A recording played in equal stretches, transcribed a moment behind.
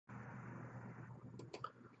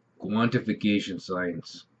Quantification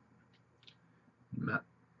science.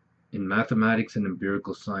 In mathematics and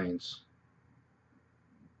empirical science,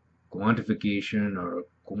 quantification or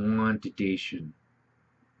quantitation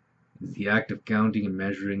is the act of counting and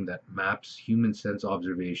measuring that maps human sense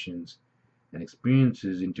observations and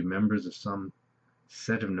experiences into members of some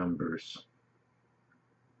set of numbers.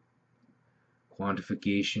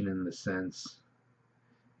 Quantification in the sense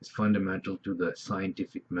is fundamental to the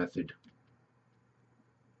scientific method.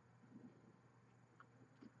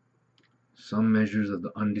 Some measures of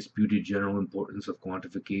the undisputed general importance of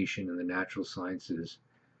quantification in the natural sciences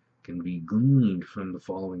can be gleaned from the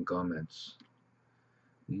following comments.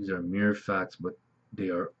 These are mere facts, but they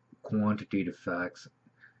are quantitative facts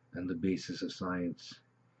and the basis of science.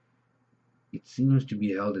 It seems to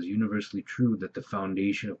be held as universally true that the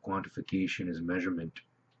foundation of quantification is measurement.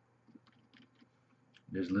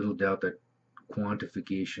 There's little doubt that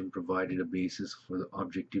quantification provided a basis for the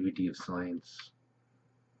objectivity of science.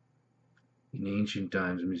 In ancient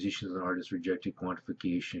times, musicians and artists rejected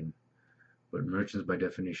quantification, but merchants by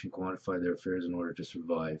definition quantified their affairs in order to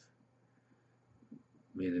survive,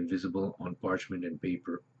 made them visible on parchment and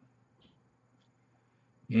paper.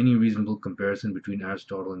 Any reasonable comparison between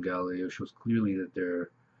Aristotle and Galileo shows clearly that there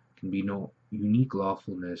can be no unique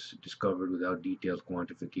lawfulness discovered without detailed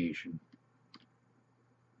quantification.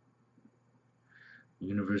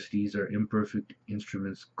 Universities are imperfect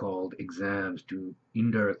instruments called exams to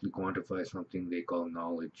indirectly quantify something they call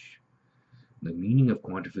knowledge. The meaning of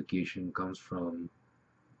quantification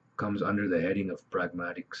comes under the heading of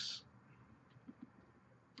pragmatics.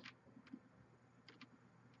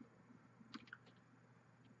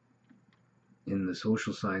 In the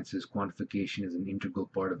social sciences, quantification is an integral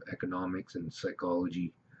part of economics and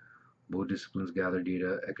psychology. Both disciplines gather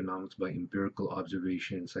data, economics by empirical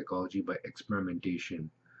observation and psychology by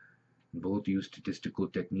experimentation. Both use statistical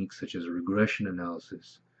techniques such as regression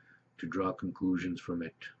analysis to draw conclusions from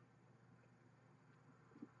it.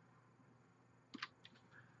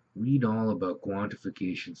 Read all about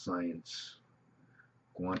quantification science.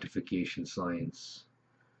 Quantification science.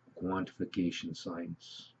 Quantification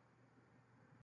science.